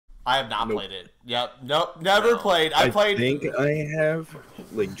I have not Nope. played it. Yep. Nope. Never played. I played. think I have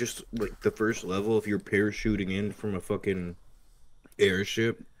like just like the first level if you're parachuting in from a fucking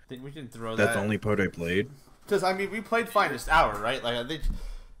airship. I think we can throw That's that. the only part I played. Because I mean, we played Finest Hour, right? Like I think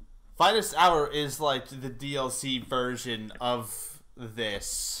Finest Hour is like the DLC version of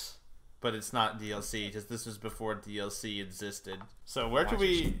this, but it's not DLC because this was before DLC existed. So where could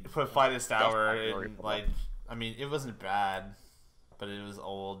we put Finest Hour in? Like, I mean, it wasn't bad, but it was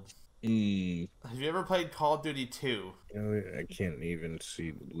old. Have you ever played Call of Duty 2? I can't even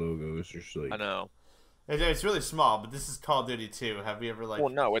see the logos. Just like I know. It's really small, but this is Call of Duty 2. Have you ever like? Well,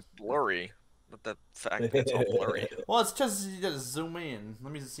 no, it's blurry. But the fact that it's all blurry. Well, it's just you gotta zoom in.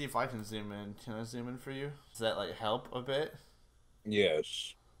 Let me just see if I can zoom in. Can I zoom in for you? Does that like help a bit?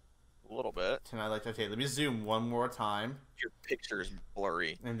 yes. A little bit. Can I like okay? Let me zoom one more time, Your picture's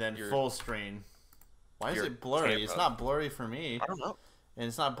blurry. and then Your- full screen. Why is your it blurry? camera. It's not blurry for me, I don't know. and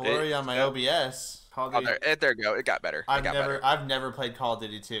it's not blurry on my OBS. Call of Oh, Duty. there you go. It got better. I've never played Call of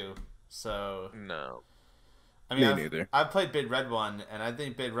Duty 2, so No. I mean, Me I've, neither. I've played Bid Red One, and I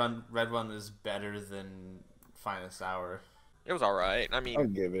think Red One is better than Finest Hour. It was alright. I mean, I'll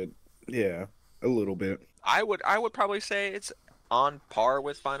give it. Yeah, a little bit. I would probably say it's on par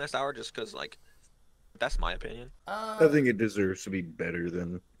with Finest Hour just because, like, that's my opinion. I think it deserves to be better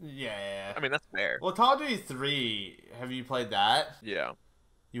than. Yeah. I mean, that's fair. Well, Call of Duty 3, have you played that? Yeah.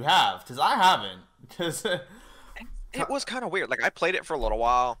 You have, because I haven't. Because It was kind of weird. Like, I played it for a little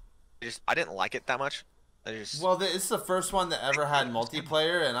while. I didn't like it that much. well, it's the first one that ever had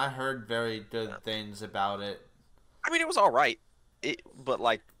multiplayer, and I heard very good things about it. I mean, it was alright. But,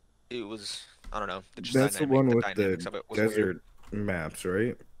 like, it was, I don't know. That's the one with the dynamics of it was desert maps,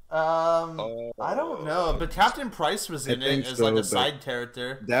 right? I don't know, but Captain Price was in it think as so, like a but- side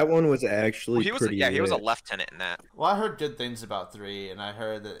character. That one was actually he was pretty. he was a lit. lieutenant in that. Well, I heard good things about 3, and I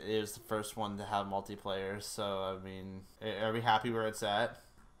heard that it was the first one to have multiplayer. So, I mean, are we happy where it's at?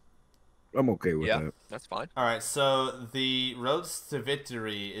 I'm okay with Yeah, that. that's fine. All right, so the Roads to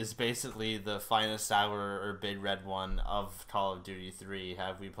Victory is basically the Finest Hour or Bid Red One of Call of Duty 3.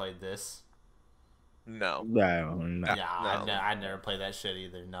 Have we played this? No. No. Yeah, no. I never played that shit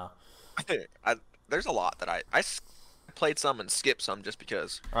either. No. There's a lot that I played some and skipped some just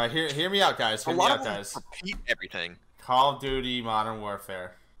because. All right, hear me out, guys. A Hear me lot out, of them guys. repeat everything. Call of Duty Modern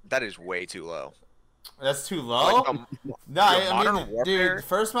Warfare. That is way too low. That's too low. Like, No, I Modern mean, Warfare dude,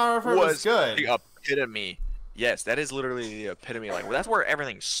 first Modern Warfare was good. the epitome. Yes, that is literally the epitome. Like, that's where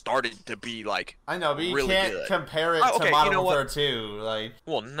everything started to be like. I know, but you really can't good. compare it Oh, okay, to Modern you know what? Warfare 2. Like,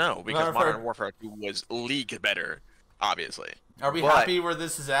 Well, no, because Warfare- Modern Warfare 2 was league better, obviously. are we But- happy where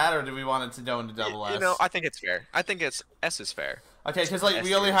this is at, or do we want it to go into double S? You know, I think it's fair. I think it's S is fair. Okay, because like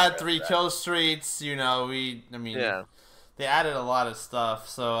we S only is had fair, 3 right. kill streaks. You know, Yeah. they added a lot of stuff.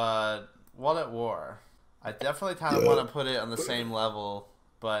 So, World at War, I definitely kind of want to put it on the same level,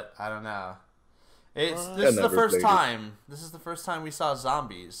 but I don't know. This is the never first played it. time. This is the first time we saw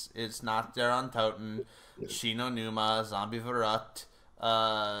zombies. It's not there on Toten, Shino Numa, Zombie Verut,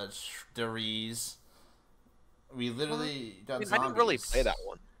 Deriz. We literally got I mean, I zombies. didn't really play that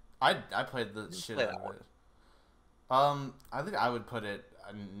one. I played the shit play out that of one. it. I think I would put it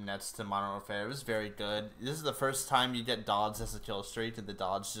next to Modern Warfare. It was very good. This is the first time you get dogs as a kill streak, and the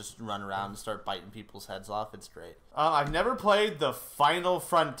dogs just run around and start biting people's heads off. It's great. I've never played the Final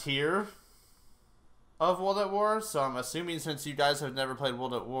Frontier of World at War, so I'm assuming since you guys have never played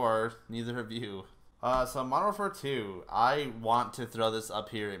World at War, neither have you. So Modern Warfare 2, I want to throw this up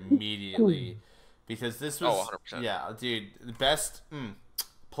here immediately because this was 100%. yeah, dude, the best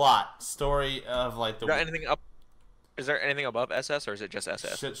plot story of like the. Got anything up? Is there anything above SS or is it just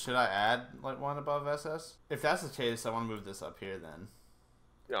SS? Should I add like one above SS? If that's the case, I want to move this up here then.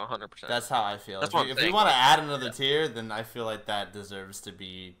 Yeah, 100%. That's how I feel. That's If what we, I'm if we saying. want to add another tier, then I feel like that deserves to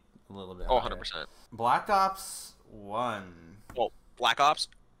be a little bit. Oh, higher. 100%. Black Ops 1. Well, Black Ops,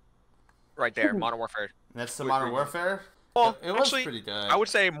 right there. Modern Warfare. That's the Wait, Modern wait. Warfare. Well, it was actually, pretty good. I would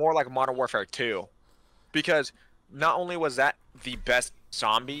say more like Modern Warfare 2, because not only was that the best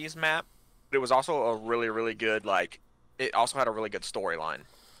zombies map, but it was also a really, really good It also had a really good storyline.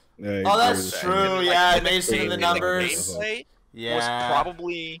 Yeah, Oh, it that's was- true. Yeah, it may seem the numbers. Gameplay Yeah. was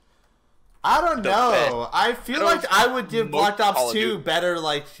probably I don't the know. I feel Out like of I would give most Black Ops Call of 2 Duty. better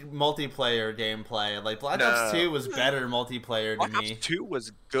like multiplayer gameplay. Like Black Ops No. 2 was better multiplayer to Black me. Ops 2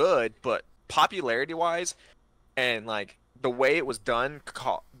 was good, but popularity wise, and like the way it was done,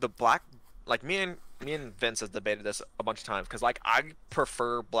 me and Vince has debated this a bunch of times because like I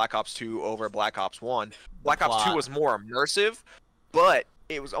prefer Black Ops 2 over Black Ops 1. Black Ops 2 plot. was more immersive, but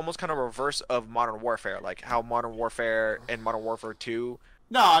it was almost kind of reverse of Modern Warfare, like how Modern Warfare and Modern Warfare 2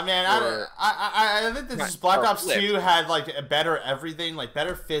 No, man, Or- I think this is Black or Ops flipped. 2 had like a better everything, like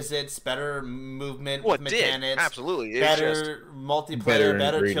better physics, better movement Well, with it did. mechanics, Absolutely. It's better just multiplayer,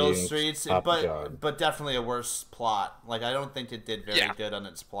 better kill ingredients, streets, top but job. definitely a worse plot. Like I don't think it did very Yeah. good on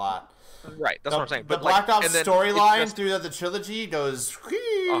its plot. right. That's what I'm saying. The But Black like, Ops and then storyline it's just- through the trilogy goes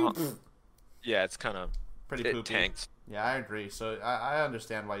Yeah, it's kind of pretty it poopy. tanked. Yeah, I agree. So I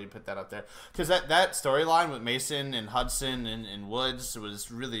understand why you put that up there because that storyline with Mason and Hudson and Woods was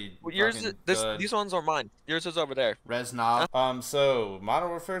really Well, fucking good. these ones are mine. Yours is over there. Reznov. So Modern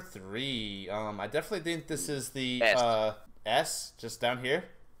Warfare 3. I definitely think this is the S. S just down here.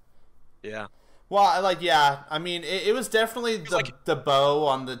 Yeah. Well, I mean, it was definitely the bow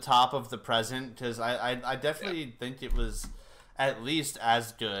on the top of the present because I definitely think it was at least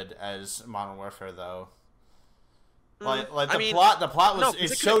as good as Modern Warfare though. Like I the mean, plot was no, 'cause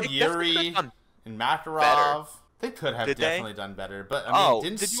it it showed could- it definitely Yuri could've done and Makarov. better. They could have Did they? definitely done better, but I mean,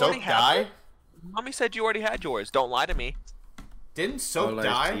 didn't did you already Soap have die? it? Mommy said you already had yours. Don't lie to me. Didn't Soap All I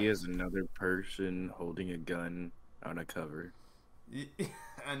die? see is another person holding a gun on a cover.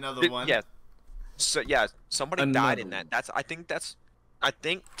 Another one. Yeah. So yeah, somebody died in Another that. I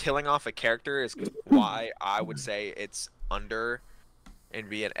think killing off a character is why I would say it's under and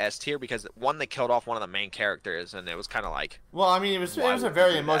be an S tier because one, they killed off one of the main characters and it was kind of like Well, I mean, it was Why a would very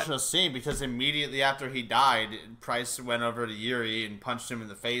you do that? emotional scene because immediately after he died, Price went over to Yuri and punched him in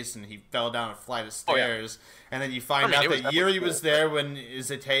the face, and he fell down a flight of Oh, yeah. stairs. And then you find I mean, out it was that definitely Yuri cool. was there when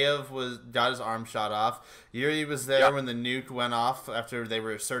Zateyev got his arm shot off. Yuri was there Yeah. when the nuke went off after they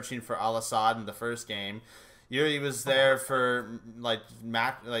were searching for Al Assad in the first game. Yuri was there for in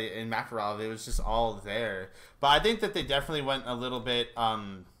Makarov. It was just all there. But I think that they definitely went a little bit.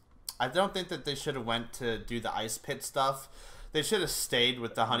 I don't think that they should have went to do the ice pit stuff. They should have stayed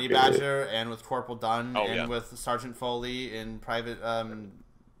with the Honey Badger and with Corporal Dunn Oh, and yeah. with Sergeant Foley and Private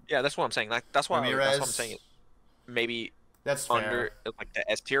yeah, that's what I'm saying. Like that's why that's what I'm Ramirez. saying. Maybe That's fair. under like the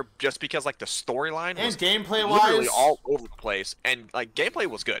S tier just because like the storyline And was gameplay literally wise, all over the place and like gameplay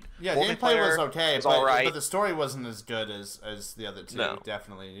was good. yeah, gameplay was okay, was but, alright. but the story wasn't as good as the other two. No.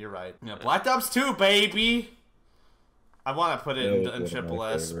 Definitely, you're right. Yeah, Black Ops 2, baby. I want to put it That in was one of Triple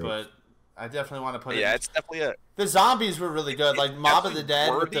my S, favorites. but I definitely want to put it. Yeah, it's definitely a The zombies were really good, like Mob of the definitely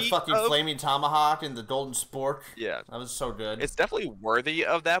Dead with the worthy fucking of- flaming tomahawk and the golden spork. yeah. That was so good. It's definitely worthy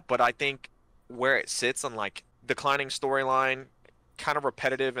of that, but I think where it sits on like declining storyline, kind of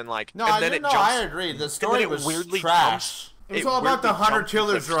repetitive and like No, and then it jumps. I agree. The story it was weirdly trash. It was all about the weirdly hunter jumps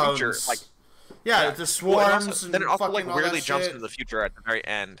killer into the future, drones. Like yeah, yeah. the well, swarms and also, and then it also fucking like all weirdly that jumps shit. into the future at the very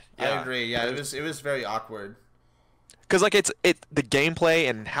end. I agree. Yeah, it was very awkward. Because like the gameplay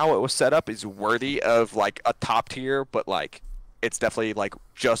and how it was set up is worthy of like a top tier, but like it's definitely like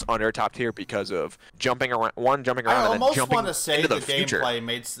just under top tier because of jumping around I and then almost jumping want to say into the, the future.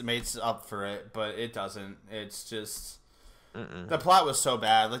 gameplay makes up for it, but it doesn't. It's just the plot was so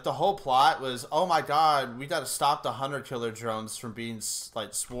bad. Like the whole plot was, oh my god, we got to stop the hunter killer drones from being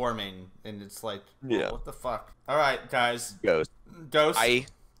like swarming, and it's like, Yeah. what the fuck? All right, guys, Ghost. Ghost. I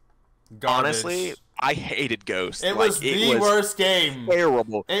garbage. honestly I hated Ghost. it Like, was the worst game.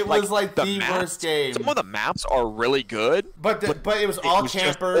 Terrible. It was like the maps- worst game. Some of the maps are really good. But it was all It was just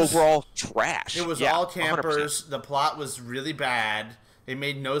campers. overall trash. It was Yeah, all 100%. campers. The plot was really bad. It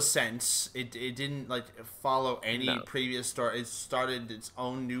made no sense. It didn't like follow any No. previous story. It started its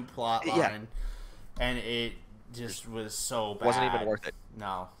own new plot line, Yeah. and it just was so bad. Wasn't even worth it.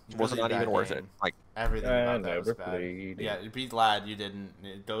 No, Was really not bad even worth game. it. Like Everything I about that never was bad. played it. Yeah, be glad you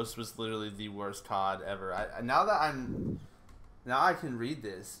didn't. Ghost was literally the worst COD ever. Now I can read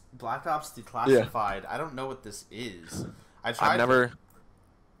this. Black Ops Declassified. I don't know what this is. I tried. I've never.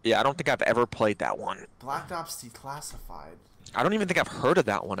 Yeah, I don't think I've ever played that one. Black Ops Declassified. I don't even think I've heard of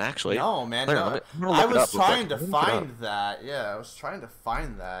that one actually. No, man. Wait, No. I'm gonna I look it was up real trying quick. to Look it up. find that. Yeah, I was trying to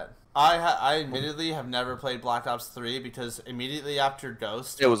find that. I admittedly have never played Black Ops 3 because immediately after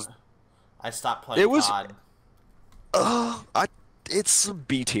Ghost, It was- I stopped playing It was- COD. It's a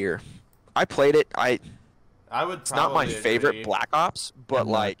B tier. I played it. I would. It's not my probably favorite agree. Black Ops, but I'm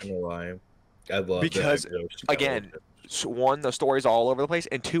not like gonna lie. I love because, that Ghost. again, one, the story's all over the place,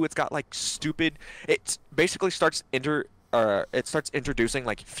 and two, it's got like stupid. It basically starts introducing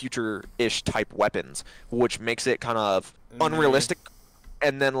like future-ish type weapons, which makes it kind of unrealistic.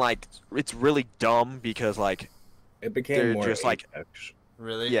 And then like it's really dumb because like it became they're more just like Apex.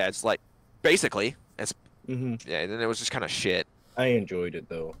 Really? yeah, it's like basically it's Mhm. yeah. And then it was just kind of shit. I enjoyed it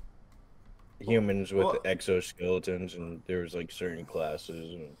though. Humans with Well- exoskeletons, and there was like certain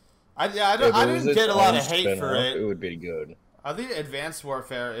classes. And I if it was didn't its get a lot own of hate for spin-off, it. It would be good. I think Advanced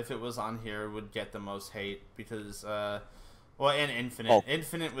Warfare, if it was on here, would get the most hate because, Well, and Infinite. Oh.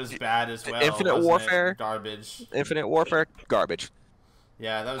 Infinite was bad as well. Infinite wasn't it? Warfare? Garbage. Infinite Warfare, garbage.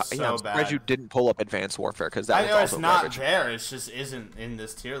 Yeah, that was so I'm surprised bad. you didn't pull up Advanced Warfare because that I was know also it's not garbage. there. It just isn't in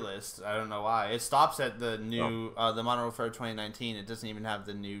this tier list. I don't know why. It stops at the new, the Modern Warfare 2019. It doesn't even have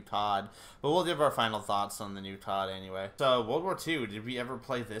the new COD. But we'll give our final thoughts on the new COD anyway. So World War II. Did we ever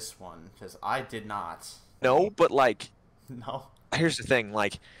play this one? Because I did not. No, but like, No. here's the thing.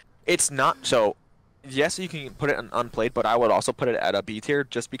 Like, it's not so. Yes, you can put it in unplayed, but I would also put it at a B tier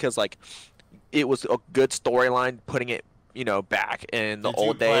just because like, it was a good storyline. Putting it, back in the Did you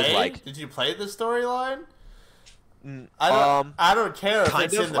old days, play? like. Did you play the storyline? I don't care if Kind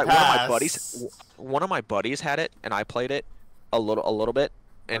it's of in the like past. one of my buddies had it, and I played it a little bit,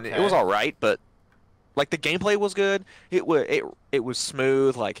 and it Okay. was all right, but like the gameplay was good. It was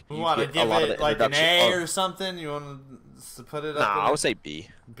smooth. Like You you want to get a give lot of it the like an introduction A of- or something? You want to put it up? Nah, in I a would say B.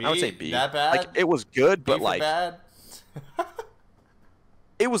 B? I would say B. That bad? Like it was good, B but for like bad?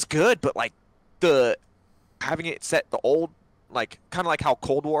 it was good, but like the having it set the old like kind of like how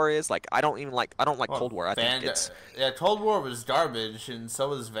Cold War is. Like I don't like Well, Cold War. I think it's yeah, Cold War was garbage, and so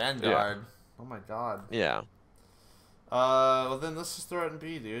was Vanguard. Oh my god. yeah. Well then let's just throw it in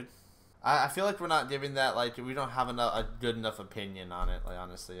B, dude. I feel like we're not giving that like we don't have a good enough opinion on it. Like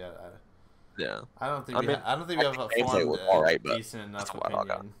honestly, Yeah. I don't think I we mean, I don't think we I have a think gameplay formed was a alright, but decent enough that's what I got.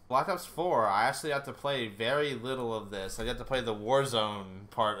 opinion. Black Ops 4, I actually got to play very little of this. I got to play the Warzone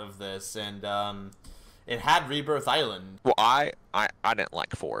part of this, and it had Rebirth Island. Well, I didn't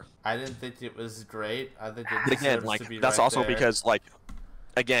like 4. I didn't think it was great. I think it But again, deserves like to be that's right also there. because like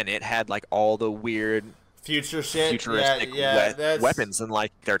again, it had like all the weird future shit. futuristic that's... weapons, and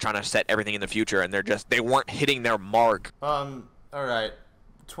like they're trying to set everything in the future, and they weren't hitting their mark. All right,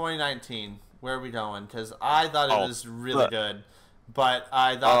 2019. Where are we going? Because I thought it was really good, but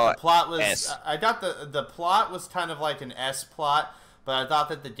I thought the plot was. S. I got the plot was kind of like an S plot, but I thought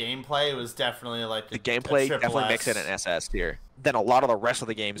that the gameplay was definitely like The gameplay definitely makes it an SS tier. Then a lot of the rest of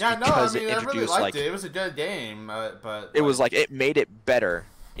the games Yeah, no, I because mean it I really introduced liked like it. It was a good game, but it was like it made it better.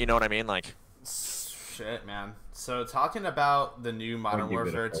 You know what I mean? Like shit, man. So talking about the new Modern I'd give it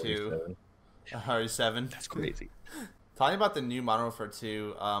a Warfare 2, 47. 7. that's crazy. Talking about the new Modern Warfare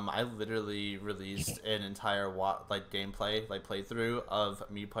 2, I literally released an entire gameplay, playthrough of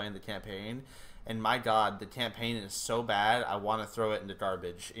me playing the campaign, and my god, the campaign is so bad, I want to throw it into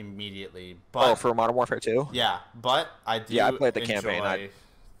garbage immediately. But For Modern Warfare 2? yeah, but I do. Yeah, I played the campaign.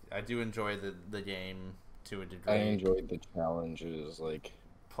 I do enjoy the game to a degree. I enjoyed the challenges, like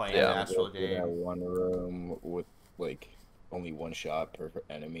playing Yeah. the actual in that game. one room with like only one shot per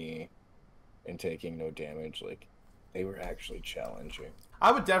enemy and taking no damage. Like they were actually challenging.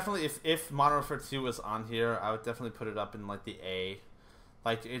 I would definitely, if Modern Warfare 2 was on here, I would definitely put it up in like the A.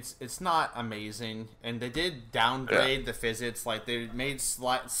 Like it's not amazing, and they did downgrade the physics. Like they made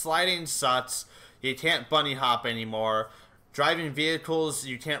sliding sucks. You can't bunny hop anymore. Driving vehicles,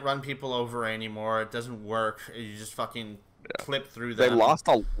 you can't run people over anymore. It doesn't work. You just fucking clip through them. They lost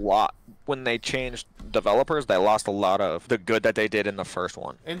a lot when they changed developers. They lost a lot of the good that they did in the first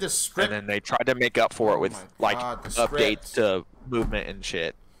one, And the script. and then they tried to make up for Oh it with my like God, the updates script. to movement and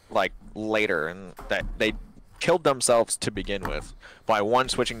shit like later, and that they killed themselves to begin with by one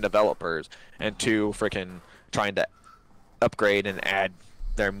switching developers and two freaking trying to upgrade and add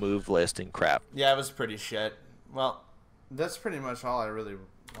their move list and crap. Yeah, it was pretty shit. Well, that's pretty much all I really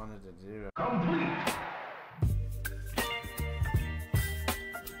wanted to do.